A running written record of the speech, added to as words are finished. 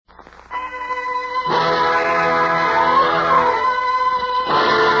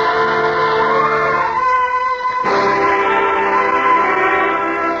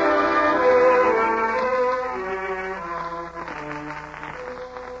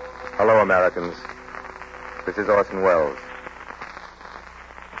Hello, Americans. This is Orson Welles.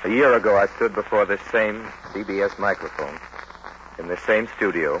 A year ago, I stood before this same CBS microphone in this same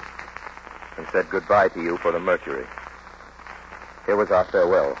studio and said goodbye to you for the Mercury. Here was our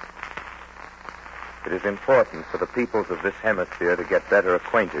farewell. It is important for the peoples of this hemisphere to get better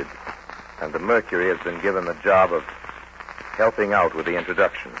acquainted, and the Mercury has been given the job of helping out with the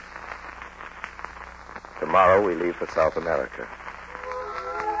introduction. Tomorrow, we leave for South America.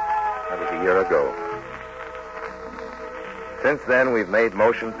 That was a year ago. Since then, we've made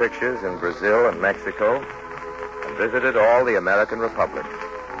motion pictures in Brazil and Mexico and visited all the American republics,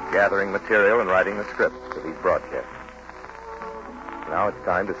 gathering material and writing the script for these broadcasts. Now it's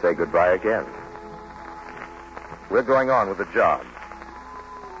time to say goodbye again. We're going on with the job.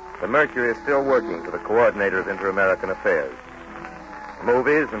 The Mercury is still working for the coordinator of Inter-American Affairs.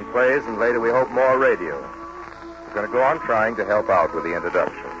 Movies and plays, and later we hope more radio. We're going to go on trying to help out with the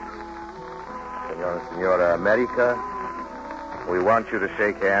introduction. Senor and Senora America, we want you to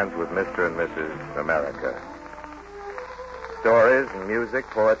shake hands with Mr. and Mrs. America. Stories and music,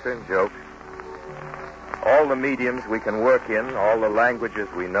 poetry and jokes. All the mediums we can work in, all the languages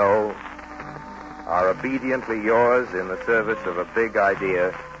we know, are obediently yours in the service of a big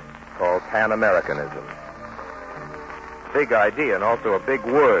idea called Pan-Americanism. Big idea and also a big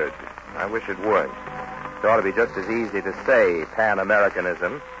word. I wish it weren't. It ought to be just as easy to say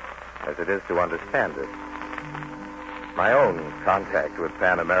Pan-Americanism as it is to understand it. My own contact with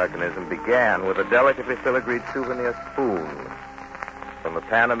Pan-Americanism began with a delicately filigreed souvenir spoon from the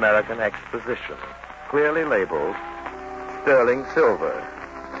Pan American Exposition, clearly labeled sterling silver.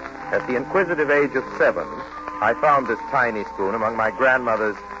 At the inquisitive age of 7, I found this tiny spoon among my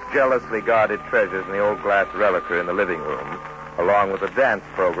grandmother's jealously guarded treasures in the old glass reliquary in the living room, along with a dance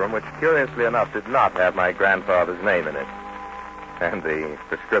program which, curiously enough, did not have my grandfather's name in it, and the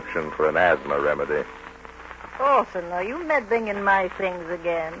prescription for an asthma remedy. Orson, are you meddling in my things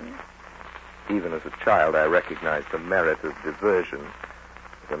again? Even as a child, I recognized the merit of diversion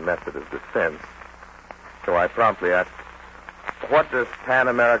as a method of defense. So I promptly asked, "What does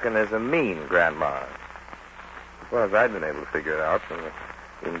Pan-Americanism mean, Grandma?" As well as I'd been able to figure it out from the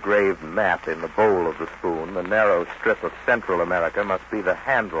engraved map in the bowl of the spoon, the narrow strip of Central America must be the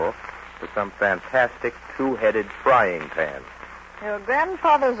handle for some fantastic two-headed frying pan. Your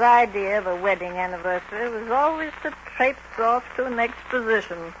grandfather's idea of a wedding anniversary was always to traipse off to an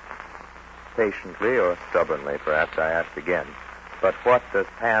exposition. Patiently or stubbornly, perhaps, I asked again, "But what does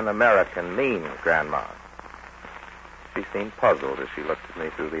Pan-American mean, Grandma?" She seemed puzzled as she looked at me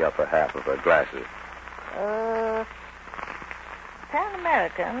through the upper half of her glasses.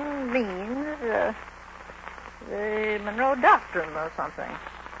 Pan-American means the Monroe Doctrine or something.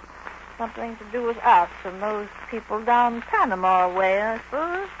 Something to do with us and those people down Panama way, I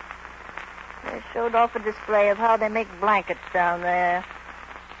suppose. They showed off a display of how they make blankets down there.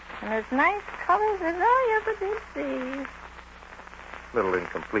 And as nice colors as I ever did see. A little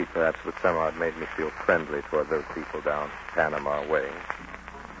incomplete, perhaps, but somehow it made me feel friendly toward those people down Panama way.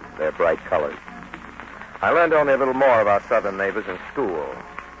 Their bright colors. I learned only a little more about southern neighbors in school.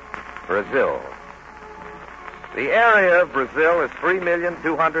 Brazil. The area of Brazil is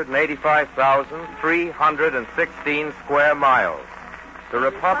 3,285,316 square miles. The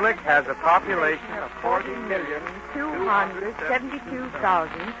republic has a population of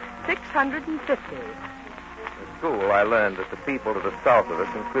 40,272,650. In school, I learned that the people to the south of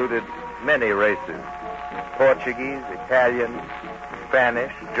us included many races. Portuguese, Italian,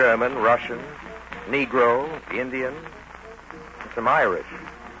 Spanish, German, Russian, Negro, Indian, and some Irish.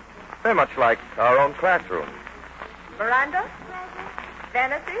 Very much like our own classroom. Miranda?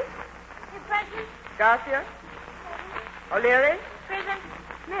 Fantasy? Garcia? O'Leary?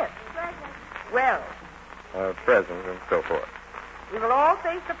 Smith? Wells? Present and so forth. We will all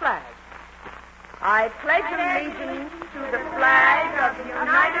face the flag. I pledge allegiance to the flag of the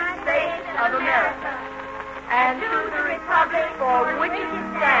United States of America and to the republic for which it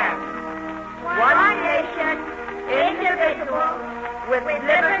stands, one nation, indivisible, with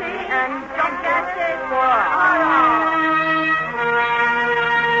liberty and justice for all.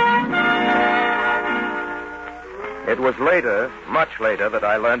 It was later, much later, that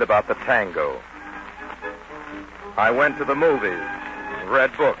I learned about the tango. I went to the movies,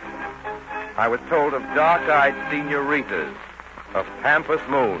 read books. I was told of dark-eyed senoritas, of pampas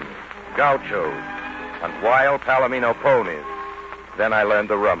moons, gauchos, and wild Palomino ponies. Then I learned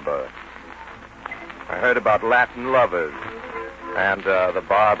the rumba. I heard about Latin lovers and the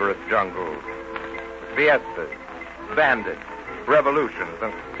barbarous jungles, fiestas, bandits, revolutions,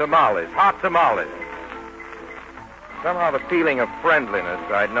 and tamales, hot tamales. Somehow the feeling of friendliness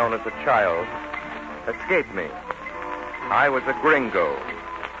I'd known as a child escaped me. I was a gringo,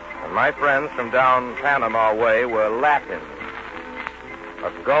 and my friends from down Panama way were Latins.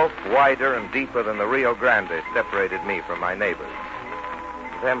 A gulf wider and deeper than the Rio Grande separated me from my neighbors,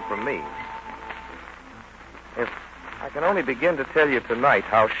 them from me. If I can only begin to tell you tonight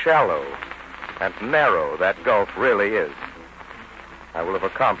how shallow and narrow that gulf really is, I will have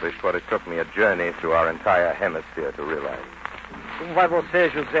accomplished what it took me a journey through our entire hemisphere to realize. Como vai você,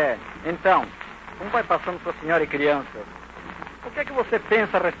 José? Então, como vai passando sua senhora e crianças? O que é que você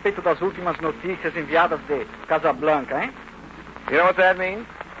pensa a respeito das últimas notícias enviadas de Casablanca, hein? You know what that means?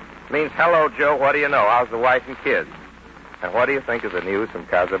 It means, hello, Joe, what do you know? How's the wife and kids? And what do you think of the news from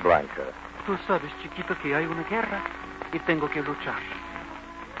Casablanca? Tú sabes, chiquito, que hay una guerra y tengo que luchar.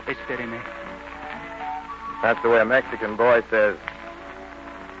 Espéreme. That's the way a Mexican boy says,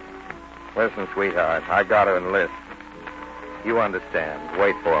 listen, sweetheart, I got to enlist. You understand.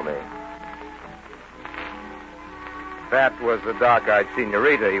 Wait for me. That was the dark-eyed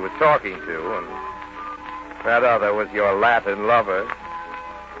senorita he was talking to, and that other was your Latin lover.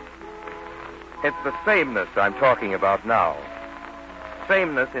 It's the sameness I'm talking about now.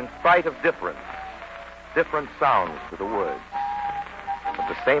 Sameness in spite of difference. Different sounds to the words. But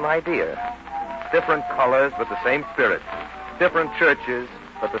the same idea. Different colors, but the same spirit. Different churches,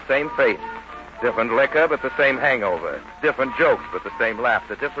 but the same faith. Different liquor, but the same hangover. Different jokes, but the same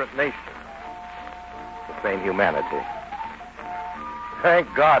laughter. Different nations. The same humanity.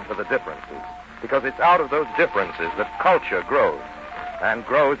 Thank God for the differences, because it's out of those differences that culture grows, and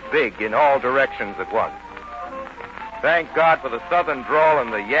grows big in all directions at once. Thank God for the southern drawl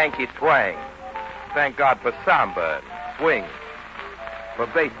and the Yankee twang. Thank God for samba and swing, for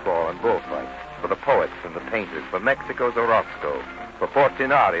baseball and bullfights, for the poets and the painters, for Mexico's Orozco, for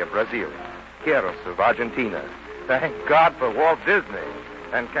Portinari of Brazil, Queiroz of Argentina. Thank God for Walt Disney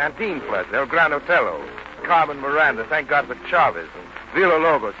and Cantinflas, El Gran Otelo, Carmen Miranda. Thank God for Chavez and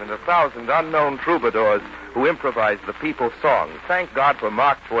Villa-Lobos and 1,000 unknown troubadours who improvised the people's songs. Thank God for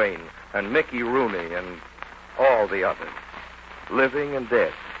Mark Twain and Mickey Rooney and all the others, living and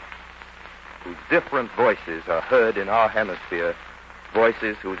dead, whose different voices are heard in our hemisphere,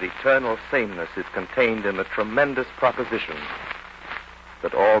 voices whose eternal sameness is contained in the tremendous proposition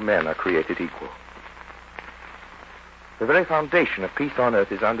that all men are created equal. The very foundation of peace on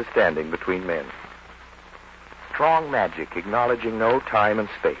earth is understanding between men. Strong magic acknowledging no time and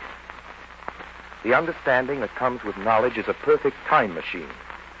space. The understanding that comes with knowledge is a perfect time machine.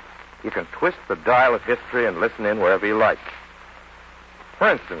 You can twist the dial of history and listen in wherever you like. For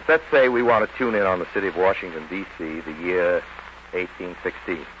instance, let's say we want to tune in on the city of Washington, D.C., the year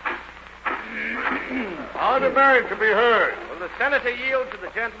 1816. Order bearing to be heard. Will the senator yield to the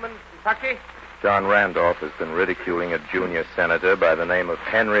gentleman from Kentucky? John Randolph has been ridiculing a junior senator by the name of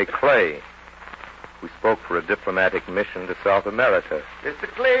Henry Clay, who spoke for a diplomatic mission to South America. Mr.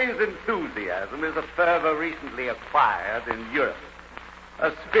 Clay's enthusiasm is a fervor recently acquired in Europe.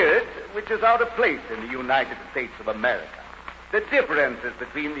 A spirit which is out of place in the United States of America. The differences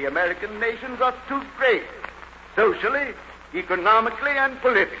between the American nations are too great, socially, economically, and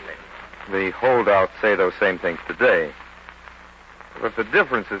politically. The holdouts say those same things today. But the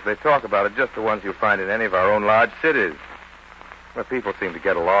differences they talk about are just the ones you'll find in any of our own large cities. Well, people seem to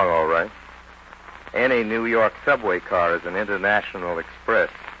get along all right. Any New York subway car is an international express.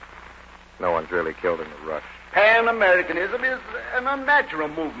 No one's really killed in the rush. Pan-Americanism is an unnatural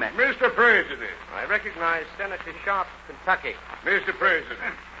movement. Mr. President. I recognize Senator Sharp of Kentucky. Mr.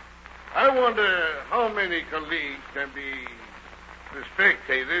 President, I wonder how many colleagues can be the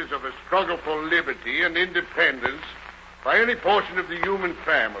spectators of a struggle for liberty and independence by any portion of the human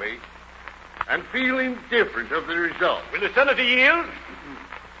family and feel indifferent of the result. Will the senator yield?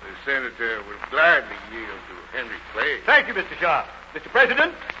 The senator will gladly yield to Henry Clay. Thank you, Mr. Sharp. Mr.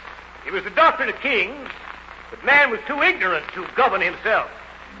 President, it was the doctrine of kings that man was too ignorant to govern himself.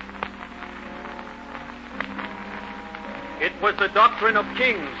 It was the doctrine of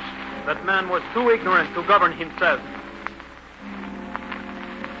kings that man was too ignorant to govern himself.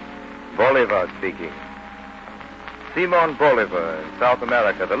 Bolivar speaking. Simon Bolivar in South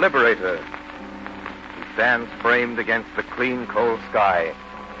America, the liberator. He stands framed against the clean, cold sky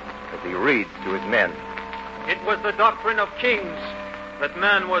as he reads to his men. It was the doctrine of kings that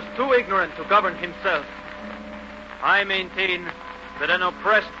man was too ignorant to govern himself. I maintain that an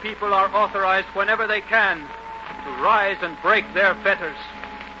oppressed people are authorized whenever they can to rise and break their fetters.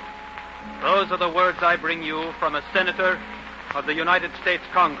 Those are the words I bring you from a senator of the United States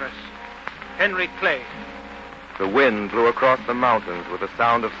Congress, Henry Clay. The wind blew across the mountains with the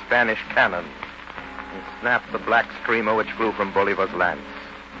sound of Spanish cannon. and snapped the black streamer which flew from Bolivar's lance.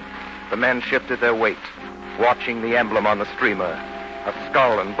 The men shifted their weight, watching the emblem on the streamer, a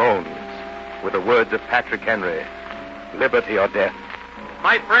skull and bones, with the words of Patrick Henry, liberty or death.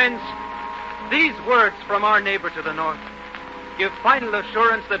 My friends, these words from our neighbor to the north give final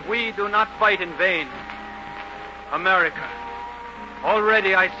assurance that we do not fight in vain. America,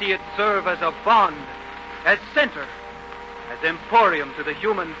 already I see it serve as a bond, as center, as emporium to the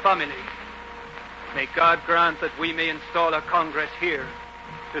human family. May God grant that we may install a Congress here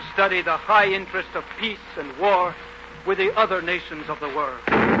to study the high interest of peace and war with the other nations of the world.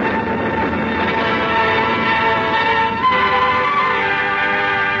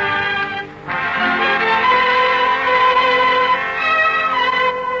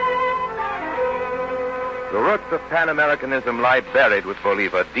 The roots of Pan-Americanism lie buried with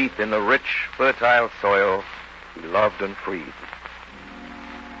Bolivar deep in the rich, fertile soil he loved and freed.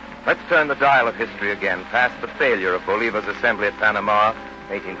 Let's turn the dial of history again, past the failure of Bolivar's assembly at Panama,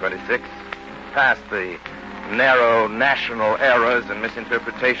 1826, past the narrow national errors and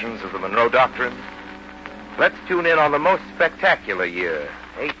misinterpretations of the Monroe Doctrine. Let's tune in on the most spectacular year,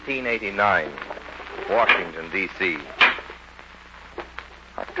 1889, Washington, D.C.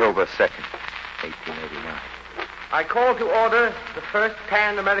 October 2nd, 1889. I call to order the first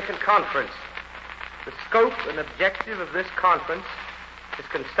Pan-American Conference. The scope and objective of this conference is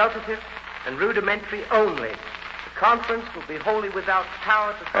consultative and rudimentary only. The conference will be wholly without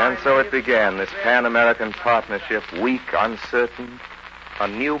power to... And so it began, this Pan-American partnership, weak, uncertain, a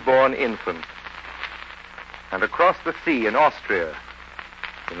newborn infant. And across the sea in Austria,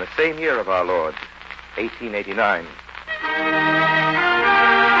 in the same year of our Lord, 1889...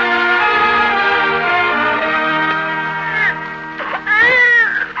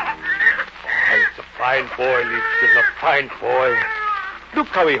 Fine boy, Liebchen, a fine boy. Look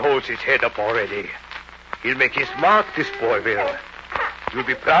how he holds his head up already. He'll make his mark, this boy will. You'll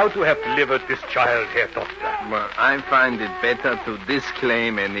be proud to have delivered this child, Herr Doctor. Well, I find it better to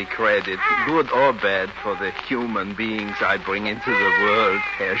disclaim any credit, good or bad, for the human beings I bring into the world,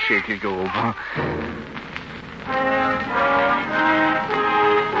 Herr Schickelgruber.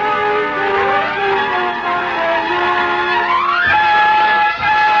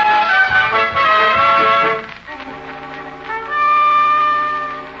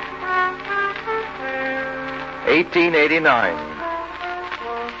 1889.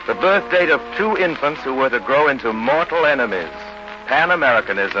 The birth date of two infants who were to grow into mortal enemies,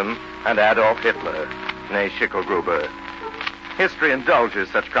 Pan-Americanism and Adolf Hitler, née Schickelgruber. History indulges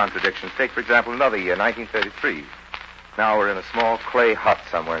such contradictions. Take, for example, another year, 1933. Now we're in a small clay hut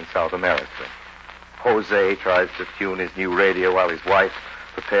somewhere in South America. Jose tries to tune his new radio while his wife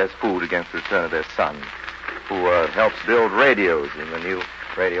prepares food against the return of their son, who helps build radios in the new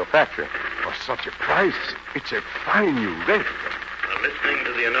radio factory. For such a price, it's a fine new radio. I'm listening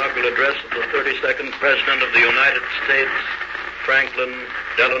to the inaugural address of the 32nd President of the United States, Franklin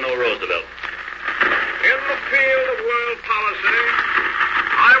Delano Roosevelt. In the field of world policy,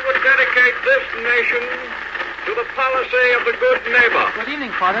 I would dedicate this nation to the policy of the good neighbor. Good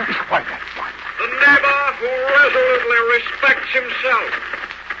evening, Father. Why, that's fine. The neighbor who resolutely respects himself,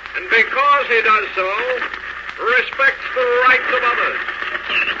 and because he does so, respects the rights of others.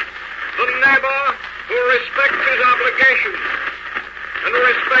 The neighbor who respects his obligations and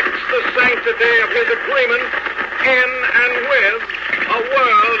respects the sanctity of his agreement in and with a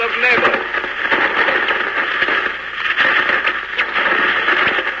world of neighbors.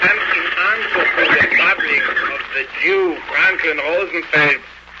 And in answer to the babbling of the Jew Franklin Roosevelt,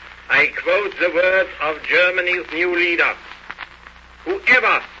 I quote the words of Germany's new leader.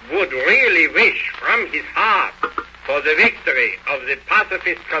 Whoever would really wish from his heart for the victory of the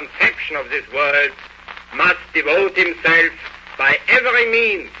pacifist conception of this world must devote himself by every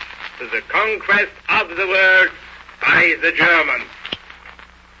means to the conquest of the world by the Germans.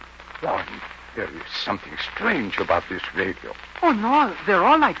 Lord, there is something strange about this radio. Oh, no, they're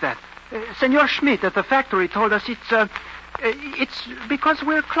all like that. Senor Schmidt at the factory told us it's because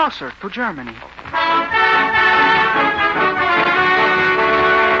we're closer to Germany.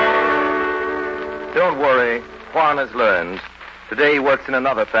 Don't worry, Juan has learned. Today he works in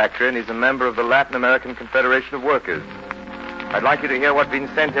another factory, and he's a member of the Latin American Confederation of Workers. I'd like you to hear what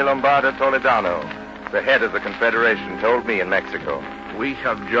Vicente Lombardo Toledano, the head of the Confederation, told me in Mexico. We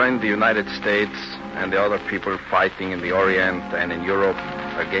have joined the United States and the other people fighting in the Orient and in Europe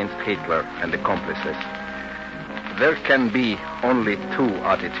against Hitler and accomplices. There can be only two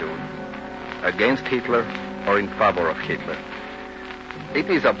attitudes, against Hitler or in favor of Hitler. It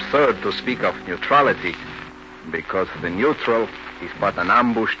is absurd to speak of neutrality because the neutral is but an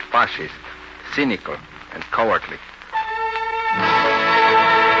ambushed fascist, cynical, and cowardly.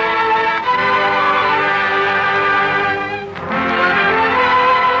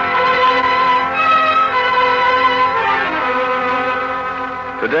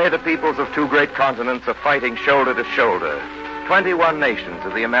 Today, the peoples of two great continents are fighting shoulder to shoulder. 21 nations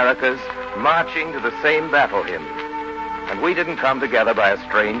of the Americas marching to the same battle hymn. And we didn't come together by a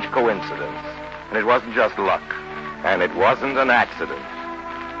strange coincidence. And it wasn't just luck. And it wasn't an accident.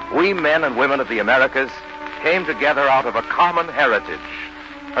 We men and women of the Americas came together out of a common heritage,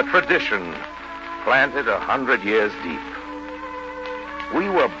 a tradition planted 100 years deep. We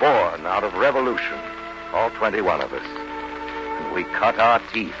were born out of revolution, all 21 of us. And we cut our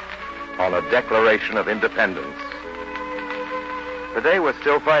teeth on a Declaration of Independence. Today we're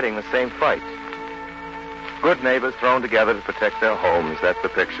still fighting the same fight. Good neighbors thrown together to protect their homes, that's the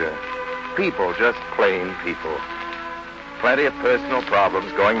picture. People, just plain people. Plenty of personal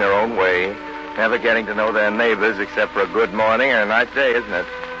problems, going their own way, never getting to know their neighbors except for a good morning and a nice day, isn't it?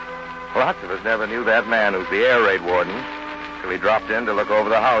 Lots of us never knew that man who's the air raid warden till he dropped in to look over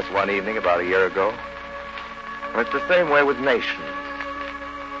the house one evening about a year ago. And it's the same way with nations.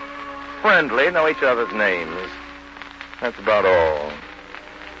 Friendly, know each other's names. That's about all.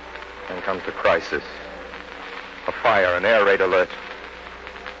 Then comes the crisis. A fire, an air raid alert.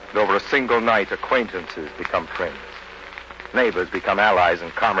 And over a single night, acquaintances become friends. Neighbors become allies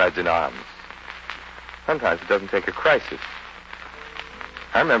and comrades in arms. Sometimes it doesn't take a crisis.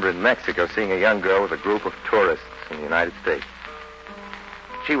 I remember in Mexico seeing a young girl with a group of tourists in the United States.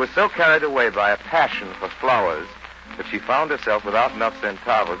 She was so carried away by a passion for flowers that she found herself without enough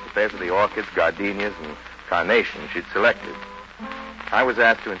centavos to pay for the orchids, gardenias, and carnations she'd selected. I was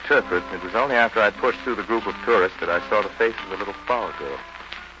asked to interpret, and it was only after I'd pushed through the group of tourists that I saw the face of the little flower girl.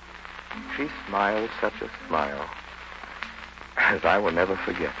 She smiled such a smile as I will never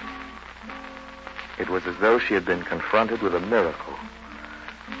forget. It was as though she had been confronted with a miracle.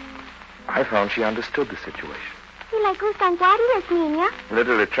 I found she understood the situation. Si le gustan guardias, niña.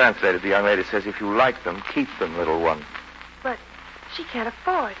 Literally translated, the young lady says, if you like them, keep them, little one. But she can't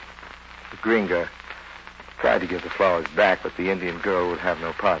afford. The gringa tried to give the flowers back, but the Indian girl would have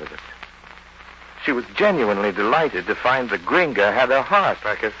no part of it. She was genuinely delighted to find the gringa had a heart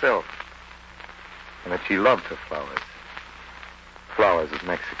like herself, and that she loved her flowers. Flowers of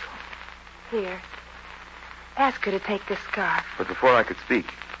Mexico. Here. Ask her to take this scarf. But before I could speak,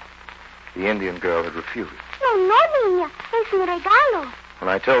 the Indian girl had refused. No, niña. Es mi regalo. When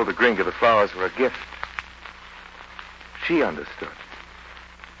I told the gringa the flowers were a gift, she understood.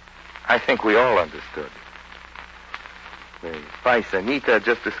 I think we all understood. The paisanita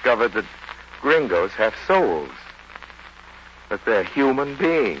just discovered that gringos have souls, that they're human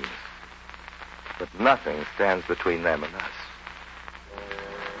beings, but nothing stands between them and us.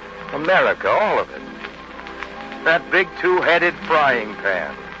 America, all of it. That big two-headed frying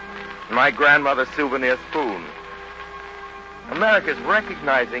pan. My grandmother's souvenir spoon. America's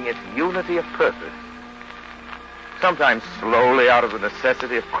recognizing its unity of purpose. Sometimes slowly out of the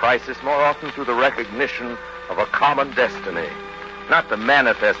necessity of crisis, more often through the recognition of a common destiny. Not the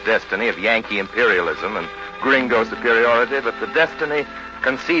manifest destiny of Yankee imperialism and gringo superiority, but the destiny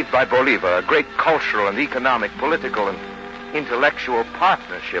conceived by Bolivar, a great cultural and economic, political and intellectual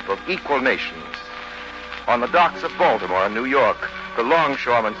partnership of equal nations. On the docks of Baltimore and New York, the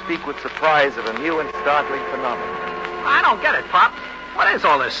longshoremen speak with surprise of a new and startling phenomenon. I don't get it, Pop. What is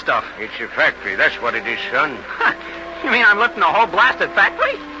all this stuff? It's a factory, that's what it is, son. You mean I'm lifting a whole blasted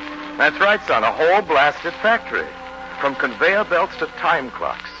factory? That's right, son, a whole blasted factory. From conveyor belts to time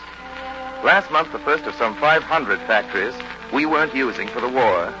clocks. Last month, the first of some 500 factories we weren't using for the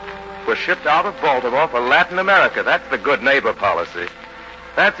war were shipped out of Baltimore for Latin America. That's the good neighbor policy.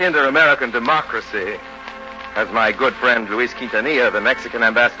 That's inter-American democracy, as my good friend Luis Quintanilla, the Mexican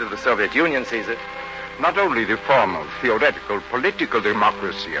ambassador to the Soviet Union, sees it. Not only the formal, theoretical, political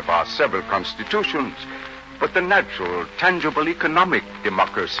democracy of our several constitutions, but the natural, tangible economic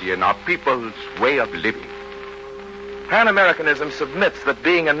democracy in our people's way of living. Pan-Americanism submits that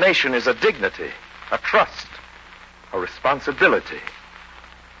being a nation is a dignity, a trust, a responsibility.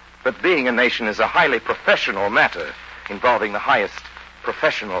 That being a nation is a highly professional matter involving the highest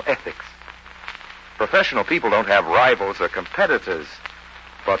professional ethics. Professional people don't have rivals or competitors,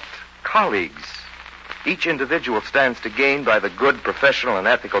 but colleagues. Each individual stands to gain by the good professional and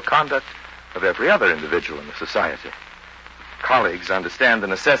ethical conduct of every other individual in the society. Colleagues understand the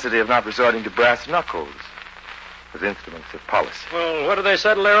necessity of not resorting to brass knuckles as instruments of policy. Well, what do they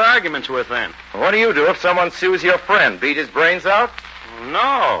settle their arguments with then? What do you do if someone sues your friend? Beat his brains out?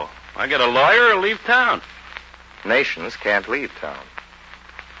 No. I get a lawyer or leave town. Nations can't leave town.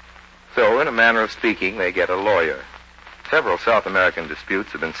 So, in a manner of speaking, they get a lawyer. Several South American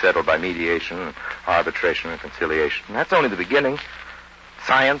disputes have been settled by mediation, arbitration, and conciliation. And that's only the beginning.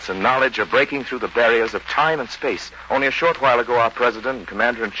 Science and knowledge are breaking through the barriers of time and space. Only a short while ago, our president and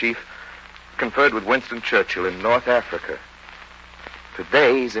commander-in-chief conferred with Winston Churchill in North Africa.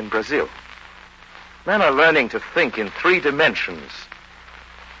 Today, he's in Brazil. Men are learning to think in 3 dimensions.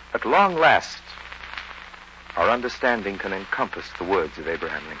 At long last, our understanding can encompass the words of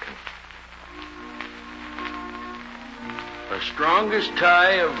Abraham Lincoln. The strongest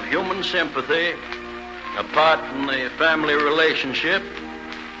tie of human sympathy, apart from the family relationship,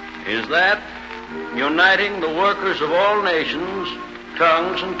 is that uniting the workers of all nations,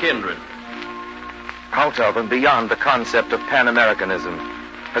 tongues, and kindred. Out of and beyond the concept of Pan-Americanism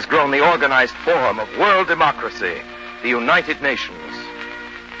has grown the organized form of world democracy, the United Nations.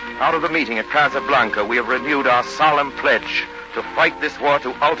 Out of the meeting at Casablanca, we have renewed our solemn pledge to fight this war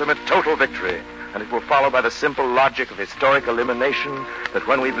to ultimate total victory. And it will follow by the simple logic of historic elimination that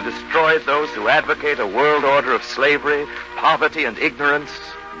when we've destroyed those who advocate a world order of slavery, poverty, and ignorance,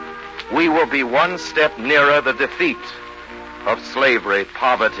 we will be one step nearer the defeat of slavery,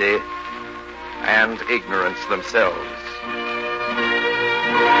 poverty, and ignorance themselves.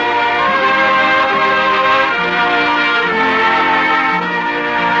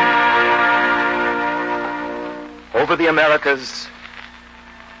 Over the Americas,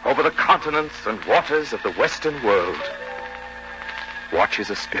 over the continents and waters of the Western world, watches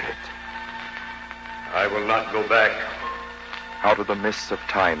a spirit. I will not go back. Out of the mists of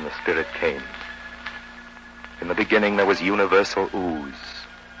time, the spirit came. In the beginning, there was universal ooze,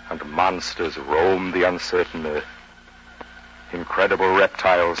 and monsters roamed the uncertain earth. Incredible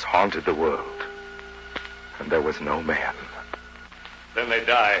reptiles haunted the world, and there was no man. Then they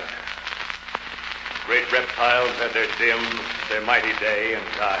died. Great reptiles had their dim, their mighty day and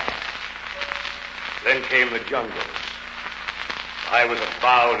died. Then came the jungles. I was a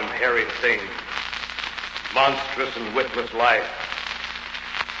bowed and hairy thing, monstrous and witless life.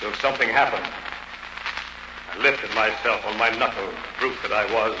 Till something happened. I lifted myself on my knuckles, brute that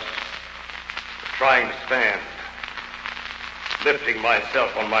I was, trying to stand. Lifting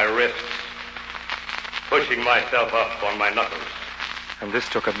myself on my wrists, pushing myself up on my knuckles. And this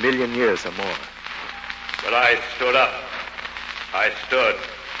took 1,000,000 years or more. But I stood up. I stood.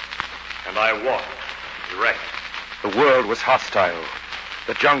 And I walked erect. The world was hostile.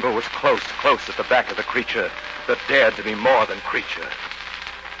 The jungle was close at the back of the creature that dared to be more than creature.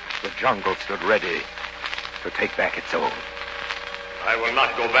 The jungle stood ready to take back its own. I will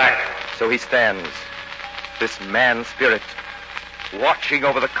not go back. So he stands, this man spirit, watching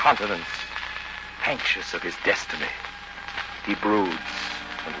over the continents, anxious of his destiny. He broods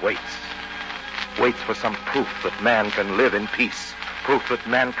and waits for some proof that man can live in peace, proof that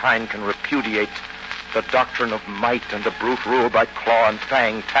mankind can repudiate the doctrine of might and the brute rule by claw and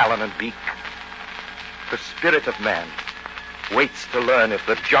fang, talon and beak. The spirit of man waits to learn if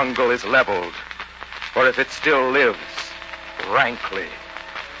the jungle is leveled, or if it still lives rankly,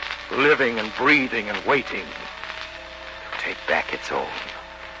 living and breathing and waiting to take back its own.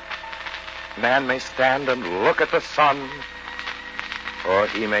 Man may stand and look at the sun, or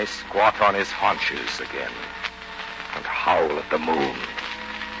he may squat on his haunches again and howl at the moon.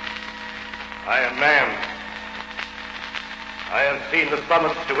 I am man. I have seen the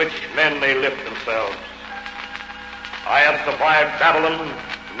summits to which men may lift themselves. I have survived Babylon,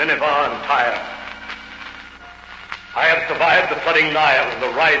 Nineveh, and Tyre. I have survived the flooding Nile and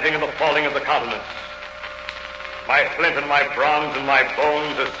the rising and the falling of the continents. My flint and my bronze and my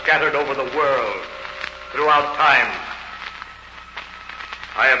bones are scattered over the world throughout time.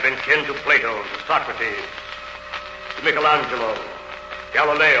 I have been kin to Plato, to Socrates, to Michelangelo,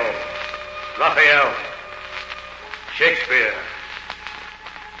 Galileo, Raphael, Shakespeare.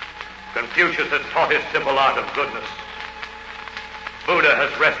 Confucius has taught his simple art of goodness. Buddha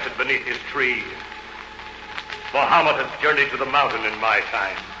has rested beneath his tree. Muhammad has journeyed to the mountain in my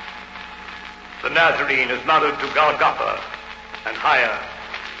time. The Nazarene has mounted to Golgotha and higher.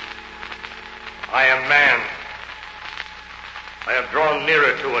 I am man. I have drawn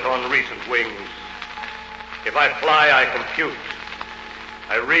nearer to it on recent wings. If I fly, I compute.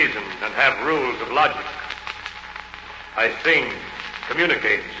 I reason and have rules of logic. I sing,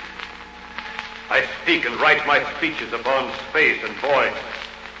 communicate. I speak and write my speeches upon space and void.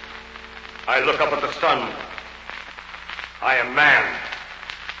 I look up at the sun. I am man.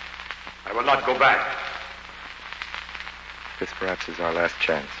 I will not go back. This perhaps is our last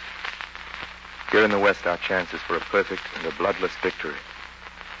chance. Here in the West, our chance is for a perfect and a bloodless victory.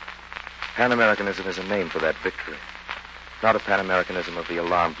 Pan-Americanism is a name for that victory. Not a Pan-Americanism of the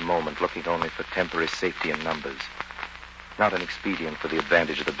alarmed moment, looking only for temporary safety in numbers. Not an expedient for the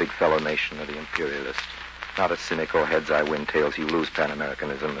advantage of the big fellow nation or the imperialist. Not a cynic or heads I win, tails you lose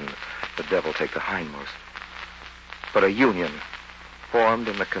Pan-Americanism and the devil take the hindmost. But a union formed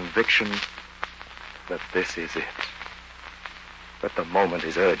in the conviction that this is it. That the moment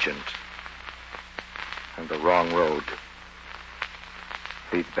is urgent. And the wrong road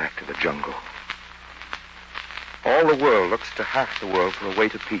leads back to the jungle. All the world looks to half the world for a way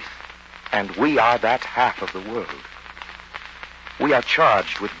to peace. And we are that half of the world. We are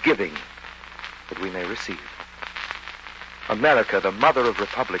charged with giving that we may receive. America, the mother of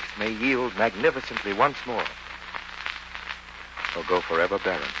republics, may yield magnificently once more, or go forever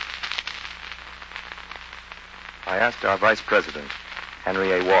barren. I asked our Vice President,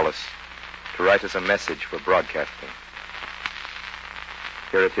 Henry A. Wallace, to write us a message for broadcasting.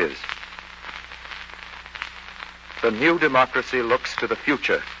 Here it is. The new democracy looks to the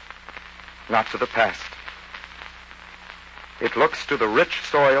future, not to the past. It looks to the rich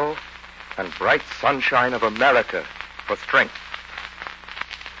soil and bright sunshine of America for strength.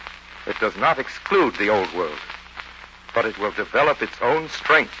 It does not exclude the old world, but it will develop its own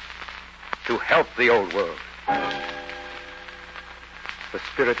strength to help the old world. The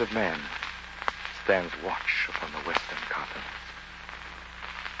spirit of man stands watch upon the western continent.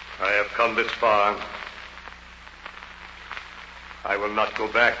 I have come this far. I will not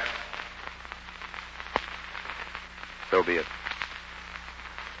go back. So be it.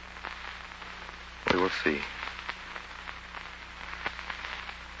 We will see.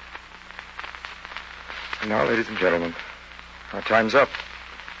 And now, ladies and gentlemen, our time's up.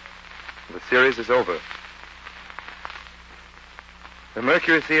 The series is over. The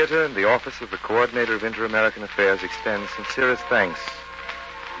Mercury Theater and the Office of the Coordinator of Inter-American Affairs extends sincerest thanks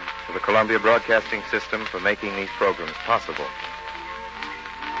to the Columbia Broadcasting System for making these programs possible.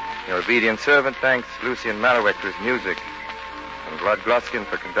 Your obedient servant thanks Lucien Malowek for his music and Vlad Gloskin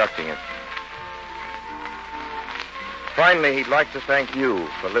for conducting it. Finally, he'd like to thank you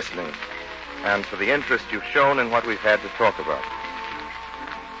for listening and for the interest you've shown in what we've had to talk about.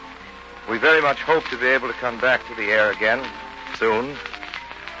 We very much hope to be able to come back to the air again soon.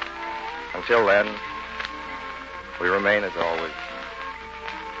 Until then, we remain, as always,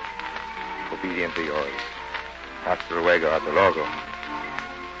 obedient to yours. Hasta luego, hasta luego.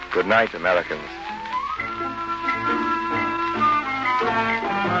 Good night, Americans.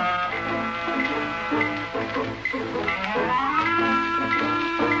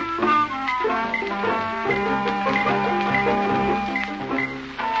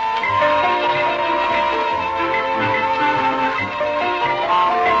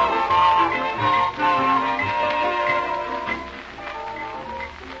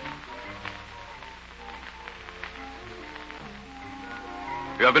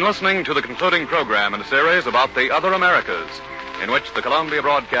 You have been listening to the concluding program in a series about the Other Americas, in which the Columbia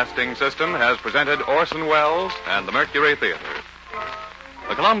Broadcasting System has presented Orson Welles and the Mercury Theater.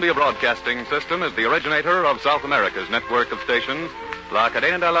 The Columbia Broadcasting System is the originator of South America's network of stations, La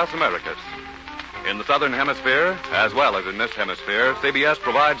Cadena de las Americas. In the Southern Hemisphere, as well as in this hemisphere, CBS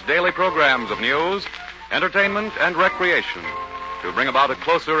provides daily programs of news, entertainment, and recreation to bring about a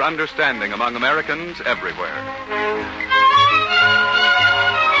closer understanding among Americans everywhere.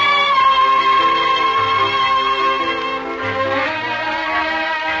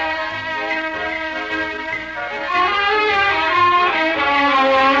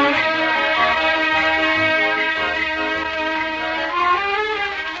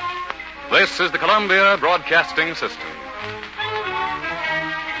 This is the Columbia Broadcasting System.